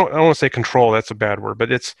the, I don't want to say control, that's a bad word, but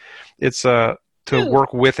it's to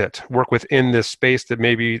work within this space that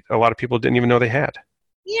maybe a lot of people didn't even know they had.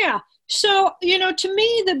 Yeah. So, to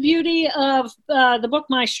me, the beauty of the book,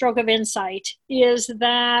 My Stroke of Insight, is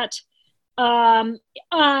that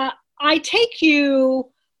I take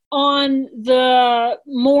you on the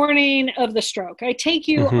morning of the stroke. I take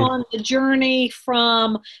you on the journey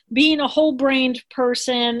from being a whole-brained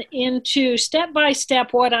person into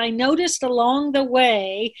step-by-step what I noticed along the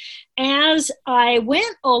way as I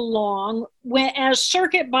went along, as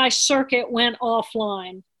circuit by circuit went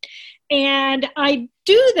offline. And I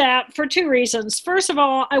do that for two reasons. First of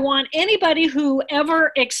all, I want anybody who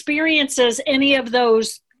ever experiences any of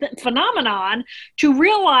those phenomenon to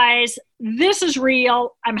realize this is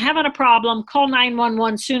real. I'm having a problem. Call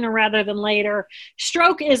 911 sooner rather than later.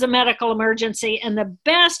 Stroke is a medical emergency, and the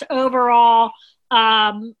best overall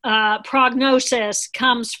prognosis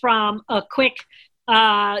comes from a quick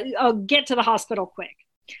get to the hospital quick.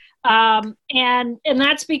 And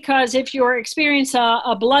that's because if you're experiencing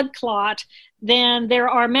a blood clot, then there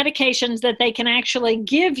are medications that they can actually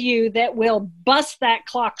give you that will bust that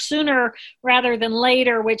clot sooner rather than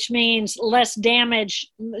later, which means less damage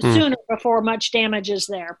sooner before much damage is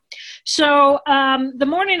there. So the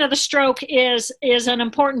morning of the stroke is an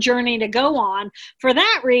important journey to go on for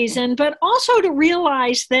that reason, but also to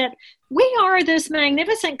realize that we are this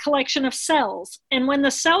magnificent collection of cells. And when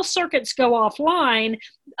the cell circuits go offline,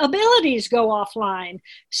 abilities go offline.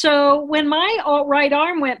 So when my right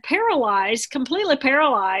arm went paralyzed, completely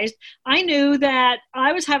paralyzed, I knew that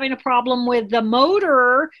I was having a problem with the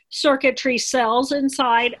motor circuitry cells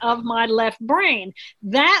inside of my left brain.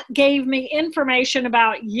 That gave me information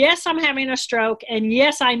about, yes, I'm having a stroke, and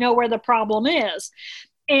yes, I know where the problem is.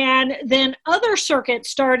 And then other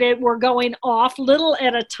circuits were going off little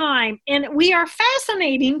at a time. And we are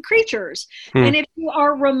fascinating creatures. And if you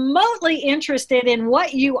are remotely interested in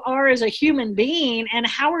what you are as a human being and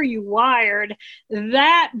how are you wired,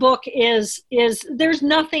 that book there's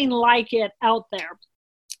nothing like it out there.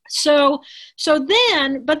 So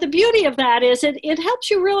then, but the beauty of that is it helps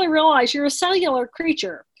you really realize you're a cellular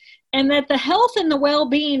creature. And that the health and the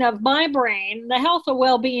well-being of my brain, the health and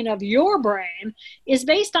well-being of your brain, is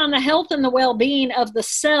based on the health and the well-being of the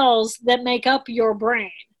cells that make up your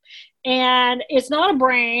brain. And it's not a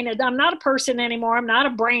brain. I'm not a person anymore. I'm not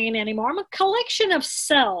a brain anymore. I'm a collection of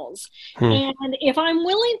cells. And if I'm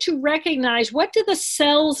willing to recognize what do the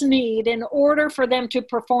cells need in order for them to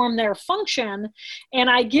perform their function, and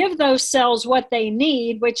I give those cells what they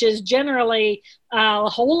need, which is generally a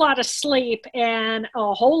whole lot of sleep and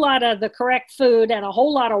a whole lot of the correct food and a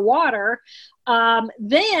whole lot of water,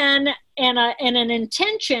 then an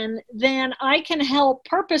intention, then I can help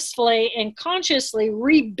purposefully and consciously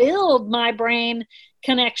rebuild my brain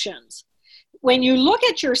connections. When you look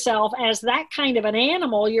at yourself as that kind of an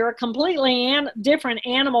animal, you're a completely different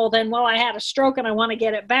animal than, well, I had a stroke and I want to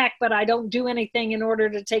get it back, but I don't do anything in order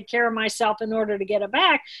to take care of myself in order to get it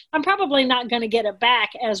back. I'm probably not going to get it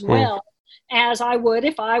back as well as I would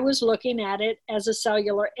if I was looking at it as a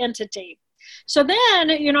cellular entity. So then,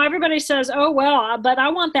 everybody says, oh, well, but I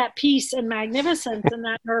want that peace and magnificence and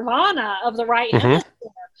that nirvana of the right hemisphere.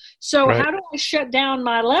 So how do I shut down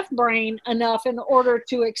my left brain enough in order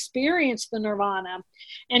to experience the nirvana?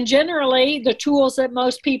 And generally, the tools that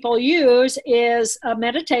most people use is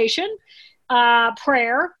meditation,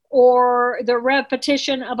 prayer, or the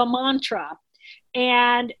repetition of a mantra.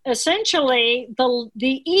 And essentially, the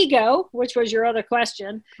ego, which was your other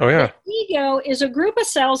question, the ego is a group of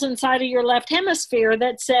cells inside of your left hemisphere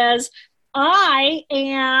that says, I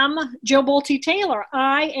am Jill Bolte Taylor.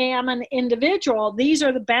 I am an individual. These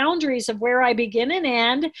are the boundaries of where I begin and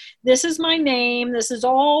end. This is my name. This is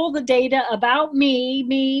all the data about me.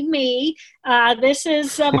 This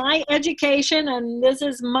is my education, and this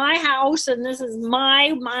is my house, and this is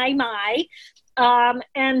my.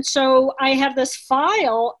 And so I have this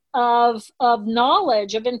file of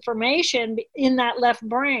knowledge, of information in that left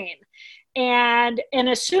brain. And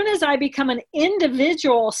as soon as I become an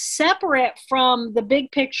individual separate from the big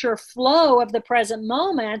picture flow of the present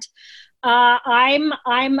moment, I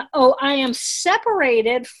am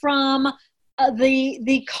separated from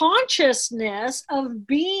the consciousness of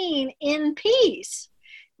being in peace.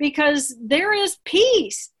 Because there is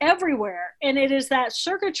peace everywhere. And it is that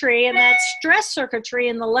circuitry and that stress circuitry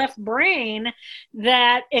in the left brain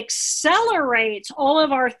that accelerates all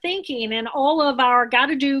of our thinking and all of our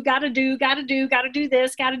gotta do this, gotta do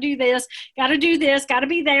this, gotta do this, gotta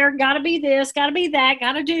be there, gotta be this, gotta be that,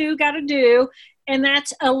 gotta do. And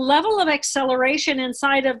that's a level of acceleration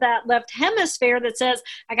inside of that left hemisphere that says,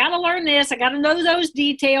 I got to learn this. I got to know those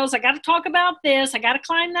details. I got to talk about this. I got to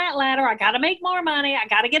climb that ladder. I got to make more money. I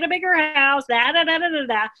got to get a bigger house.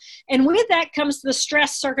 And with that comes the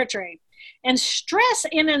stress circuitry. And stress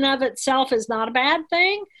in and of itself is not a bad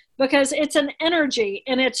thing, because it's an energy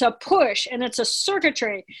and it's a push and it's a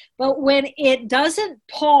circuitry. But when it doesn't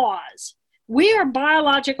pause, we are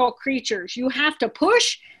biological creatures. You have to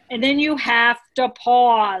push, and then you have to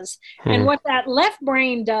pause. And what that left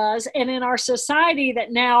brain does, and in our society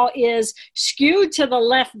that now is skewed to the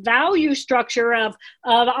left value structure of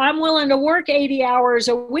I'm willing to work 80 hours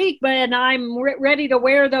a week, but I'm ready to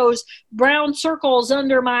wear those brown circles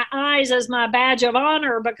under my eyes as my badge of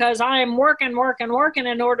honor because I am working in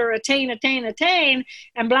order to attain,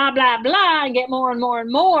 and blah, blah, blah, and get more and more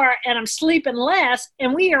and more, and I'm sleeping less.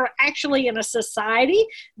 And we are actually in a society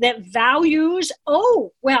that values,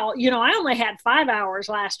 I only had 5 hours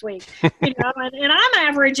last week, and I'm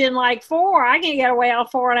averaging like 4. I can get away on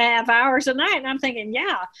 4.5 hours a night. And I'm thinking,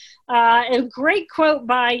 a great quote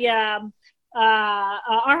by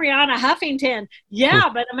Ariana Huffington.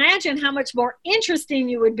 But imagine how much more interesting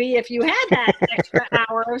you would be if you had that extra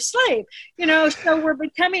hour of sleep. So we're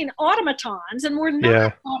becoming automatons, and we're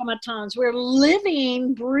not automatons. We're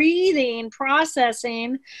living, breathing,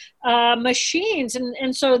 processing machines.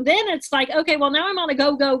 And so then it's like, okay, well, now I'm on a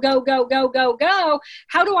go.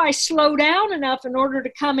 How do I slow down enough in order to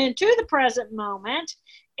come into the present moment?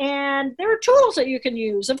 And there are tools that you can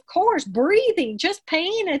use, of course, breathing, just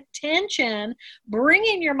paying attention,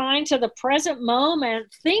 bringing your mind to the present moment,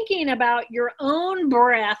 thinking about your own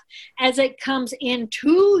breath as it comes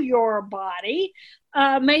into your body,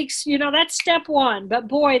 makes, that's step one. But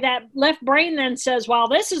boy, that left brain then says, well,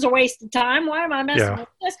 this is a waste of time. Why am I messing with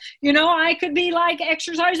this? I could be like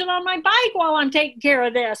exercising on my bike while I'm taking care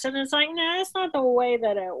of this. And it's like, nah, that's not the way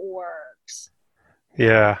that it works.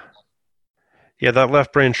 Yeah. Yeah, that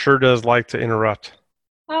left brain sure does like to interrupt.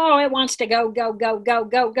 Oh, it wants to go,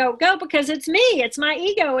 because it's me. It's my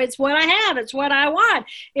ego. It's what I have. It's what I want.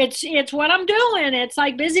 It's what I'm doing. It's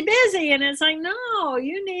like busy. And it's like, no,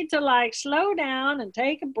 you need to like slow down and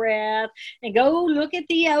take a breath and go look at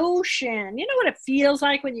the ocean. You know what it feels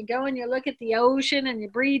like when you go and you look at the ocean and you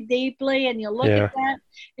breathe deeply and you look at that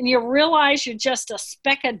and you realize you're just a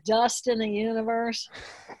speck of dust in the universe.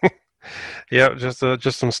 Yeah,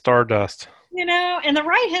 just some stardust. And the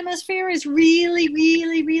right hemisphere is really,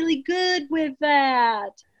 really, really good with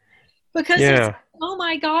that. Because it's, oh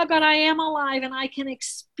my God, but I am alive and I can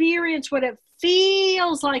experience what it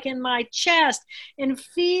feels like in my chest and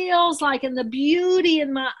feels like in the beauty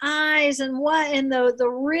in my eyes and what in the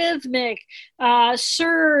rhythmic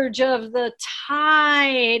surge of the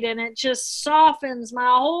tide, and it just softens my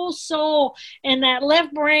whole soul. And that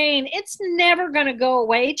left brain, it's never going to go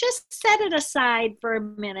away. Just set it aside for a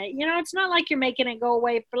minute. It's not like you're making it go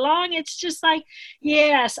away for long. It's just like,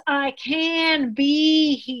 yes, I can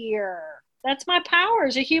be here. That's my power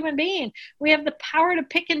as a human being. We have the power to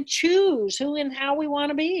pick and choose who and how we want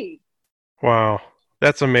to be. Wow.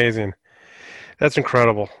 That's amazing. That's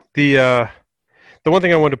incredible. The one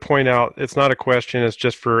thing I wanted to point out, it's not a question, it's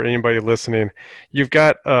just for anybody listening. You've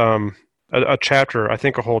got a chapter, I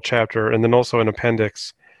think a whole chapter, and then also an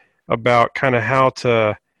appendix about kind of how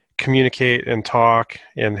to communicate and talk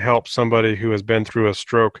and help somebody who has been through a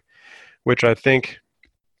stroke, which I think,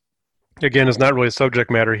 again, is not really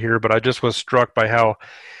subject matter here, but I just was struck by how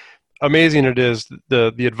amazing it is,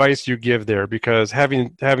 the advice you give there, because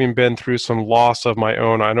having been through some loss of my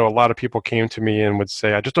own, I know a lot of people came to me and would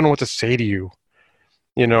say, I just don't know what to say to you.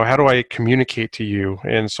 How do I communicate to you?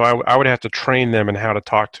 And so I would have to train them in how to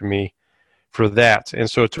talk to me for that.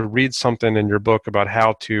 And so to read something in your book about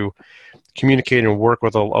how to communicate and work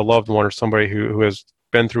with a loved one or somebody who has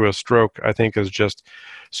been through a stroke, I think is just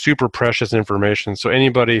super precious information. So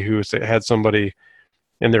anybody who had somebody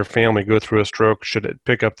in their family go through a stroke should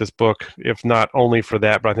pick up this book, if not only for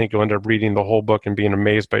that, but I think you'll end up reading the whole book and being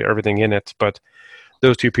amazed by everything in it. But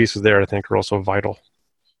those two pieces there, I think, are also vital.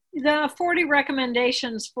 The 40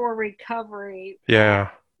 recommendations for recovery. Yeah.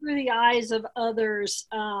 Through the eyes of others.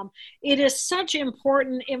 It is such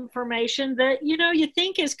important information that, you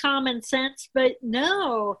think is common sense, but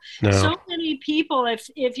no. So many people,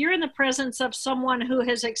 if you're in the presence of someone who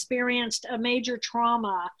has experienced a major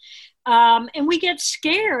trauma, and we get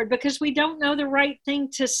scared because we don't know the right thing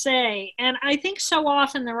to say. And I think so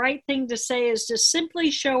often the right thing to say is to simply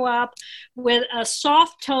show up with a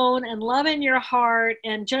soft tone and love in your heart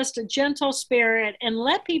and just a gentle spirit and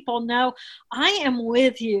let people know, I am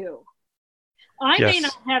with you. I may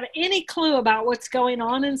not have any clue about what's going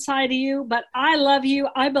on inside of you, but I love you.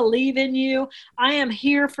 I believe in you. I am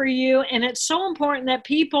here for you. And it's so important that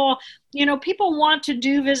people want to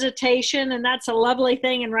do visitation, and that's a lovely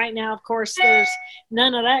thing. And right now, of course, there's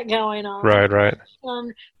none of that going on. Right.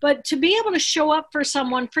 But to be able to show up for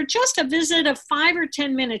someone for just a visit of 5 or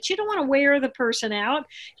 10 minutes, you don't want to wear the person out.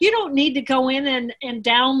 You don't need to go in and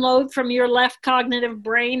download from your left cognitive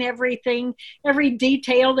brain everything, every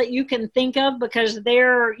detail that you can think of because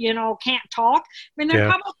they're, can't talk. I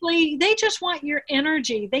mean, they just want your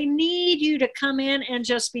energy. They need you to come in and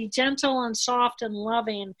just be gentle and soft and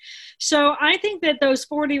loving. So I think that those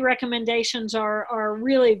 40 recommendations are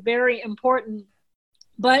really very important.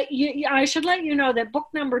 But I should let you know that book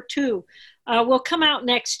number 2 will come out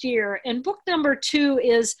next year. And book number 2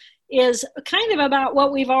 is kind of about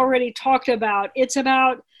what we've already talked about. It's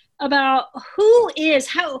about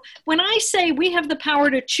when I say we have the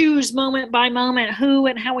power to choose moment by moment who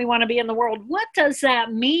and how we want to be in the world, what does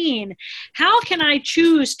that mean? How can I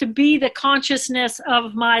choose to be the consciousness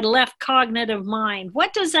of my left cognitive mind?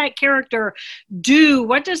 What does that character do?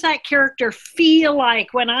 What does that character feel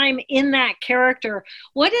like when I'm in that character?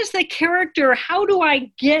 What is the character? How do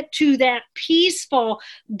I get to that peaceful,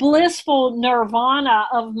 blissful nirvana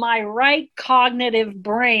of my right cognitive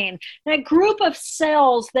brain? That group of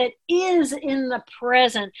cells that is in the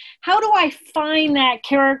present. How do I find that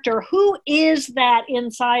character? Who is that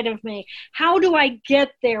inside of me? How do I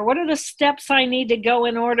get there? What are the steps I need to go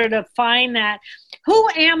in order to find that? Who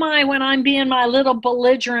am I when I'm being my little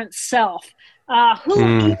belligerent self?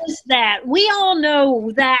 Who is that? We all know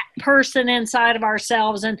that person inside of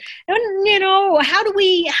ourselves, and how do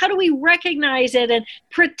we recognize it and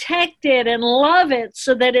protect it and love it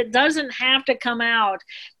so that it doesn't have to come out?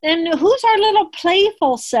 And who's our little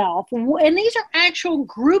playful self? And these are actual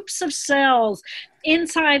groups of cells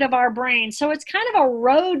inside of our brain. So it's kind of a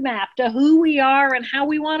roadmap to who we are and how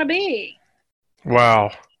we want to be.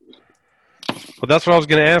 Wow. Well, that's what I was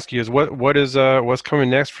going to ask you is what's coming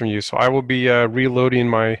next from you. So I will be reloading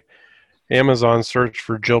my Amazon search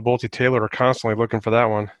for Jill Bolte Taylor, constantly looking for that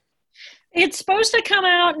one. It's supposed to come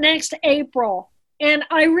out next April. And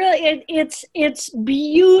it's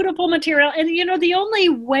beautiful material. And the only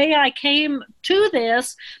way I came to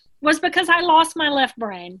this was because I lost my left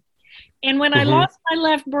brain. And when I lost my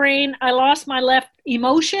left brain, I lost my left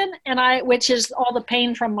emotion, which is all the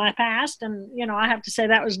pain from my past. And, I have to say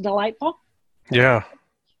that was delightful. Yeah.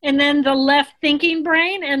 And then the left thinking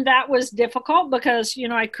brain, and that was difficult because,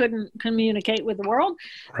 I couldn't communicate with the world.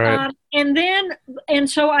 Right. And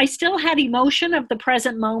so I still had emotion of the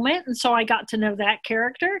present moment. And so I got to know that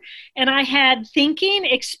character. And I had thinking,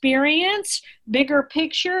 experience, bigger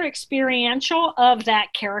picture, experiential of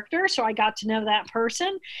that character. So I got to know that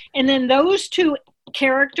person. And then those two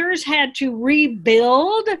characters had to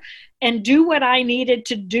rebuild and do what I needed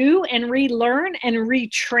to do and relearn and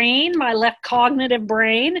retrain my left cognitive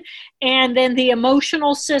brain. And then the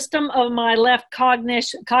emotional system of my left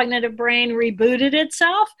cognitive brain rebooted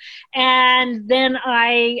itself. And then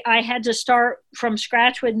I had to start from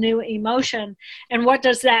scratch with new emotion. And what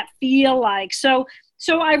does that feel like? So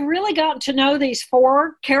So I really got to know these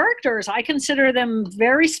 4 characters. I consider them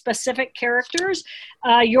very specific characters.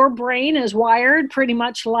 Your brain is wired pretty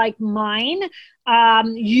much like mine.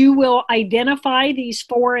 You will identify these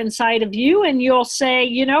 4 inside of you, and you'll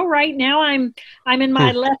say, right now I'm in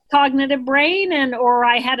my left cognitive brain, or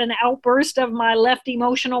I had an outburst of my left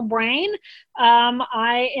emotional brain. You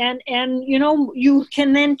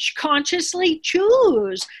can then consciously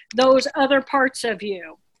choose those other parts of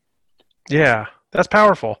you. Yeah. That's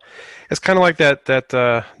powerful. It's kind of like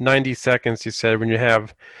that 90 seconds you said when you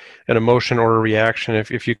have an emotion or a reaction.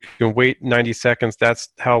 If you can wait 90 seconds, that's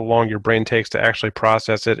how long your brain takes to actually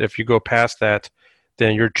process it. If you go past that,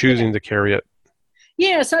 then you're choosing to carry it.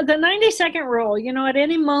 Yeah, so the 90-second rule, at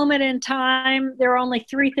any moment in time, there are only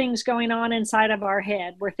 3 things going on inside of our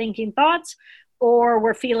head. We're thinking thoughts, or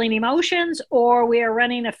we're feeling emotions, or we are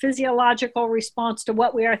running a physiological response to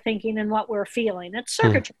what we are thinking and what we're feeling. It's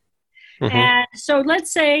circuitry. Mm-hmm. And so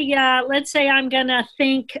let's say I'm gonna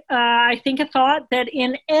think. I think a thought that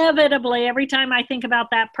inevitably every time I think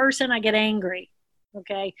about that person, I get angry.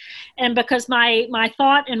 Okay, and because my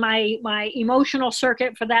thought and my emotional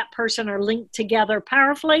circuit for that person are linked together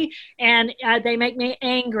powerfully, and they make me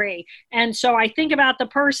angry. And so I think about the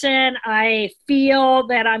person. I feel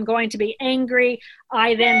that I'm going to be angry.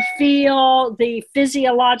 I then feel the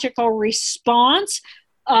physiological response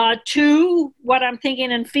to what I'm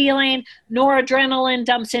thinking and feeling. Noradrenaline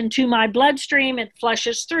dumps into my bloodstream. It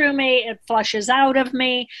flushes through me. It flushes out of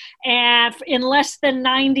me. And in less than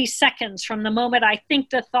 90 seconds from the moment I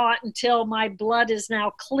think the thought until my blood is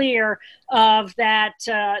now clear of that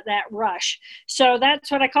rush. So that's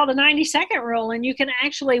what I call the 90-second rule. And you can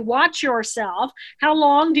actually watch yourself. How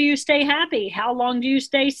long do you stay happy? How long do you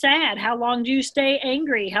stay sad? How long do you stay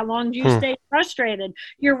angry? How long do you stay frustrated?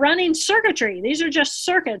 You're running circuitry. These are just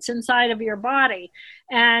circuits inside of your body.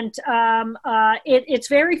 And it's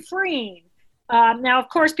very freeing. Now, of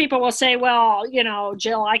course, people will say, well,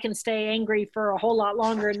 Jill, I can stay angry for a whole lot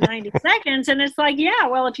longer than 90 seconds. And it's like, yeah,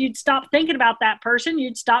 well, if you'd stop thinking about that person,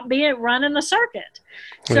 you'd stop running the circuit.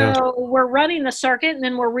 So we're running the circuit, and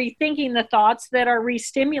then we're rethinking the thoughts that are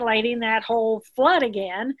re-stimulating that whole flood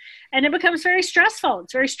again. And it becomes very stressful.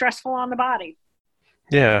 It's very stressful on the body.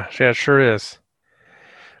 Yeah, it sure is.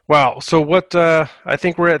 Wow. So what, I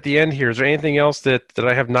think we're at the end here. Is there anything else that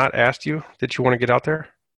I have not asked you that you want to get out there?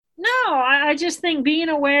 No, I just think being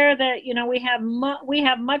aware that, we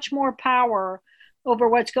have much more power over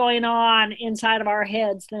what's going on inside of our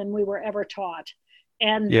heads than we were ever taught.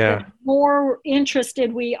 And the more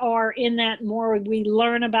interested we are in that, more we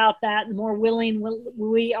learn about that, the more willing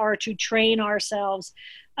we are to train ourselves,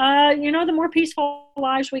 the more peaceful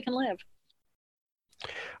lives we can live.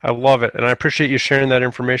 I love it. And I appreciate you sharing that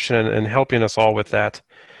information and helping us all with that.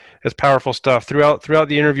 It's powerful stuff. Throughout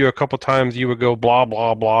the interview, a couple times you would go blah,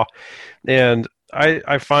 blah, blah. And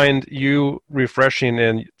I find you refreshing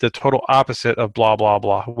and the total opposite of blah, blah,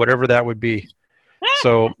 blah, whatever that would be.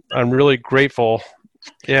 So I'm really grateful.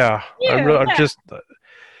 Yeah.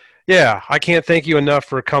 I can't thank you enough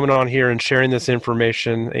for coming on here and sharing this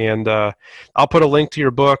information. And I'll put a link to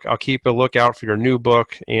your book. I'll keep a lookout for your new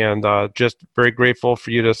book. And just very grateful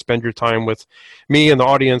for you to spend your time with me and the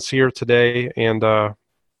audience here today. And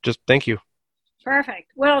just thank you.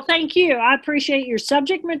 Perfect. Well, thank you. I appreciate your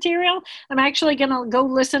subject material. I'm actually going to go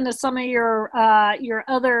listen to some of your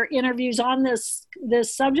other interviews on this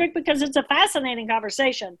subject because it's a fascinating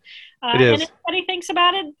conversation. It is. And everybody thinks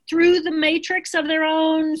about it through the matrix of their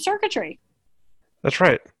own circuitry. That's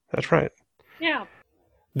right. Yeah.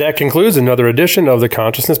 That concludes another edition of the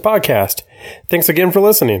Consciousness Podcast. Thanks again for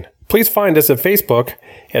listening. Please find us at Facebook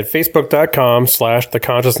at facebook.com/The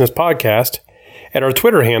Consciousness Podcast, at our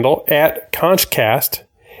Twitter handle at Conchcast,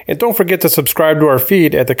 and don't forget to subscribe to our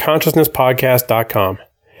feed at theconsciousnesspodcast.com.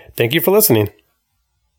 Thank you for listening.